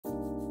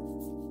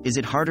Is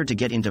it harder to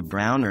get into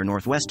Brown or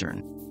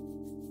Northwestern?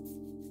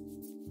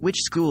 Which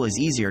school is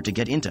easier to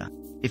get into?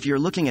 If you're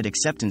looking at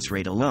acceptance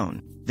rate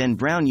alone, then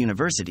Brown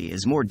University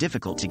is more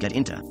difficult to get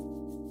into.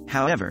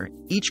 However,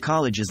 each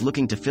college is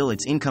looking to fill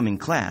its incoming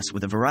class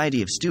with a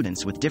variety of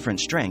students with different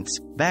strengths,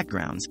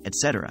 backgrounds,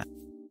 etc.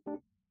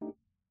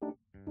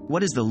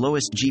 What is the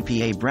lowest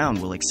GPA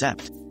Brown will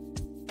accept?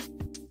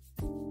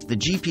 The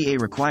GPA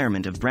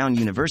requirement of Brown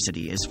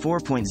University is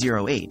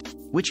 4.08,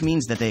 which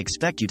means that they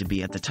expect you to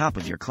be at the top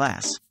of your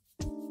class.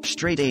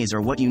 Straight A's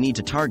are what you need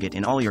to target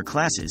in all your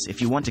classes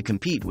if you want to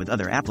compete with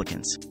other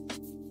applicants.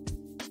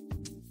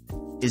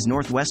 Is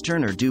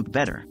Northwestern or Duke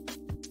better?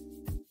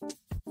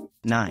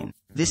 9.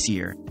 This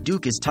year,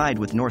 Duke is tied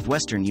with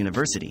Northwestern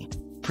University.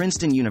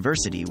 Princeton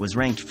University was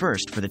ranked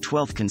first for the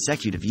 12th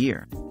consecutive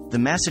year. The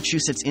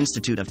Massachusetts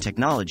Institute of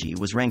Technology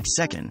was ranked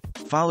second,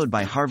 followed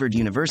by Harvard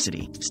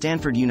University,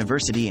 Stanford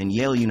University and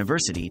Yale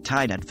University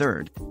tied at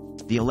third.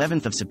 The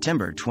 11th of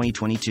September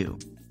 2022.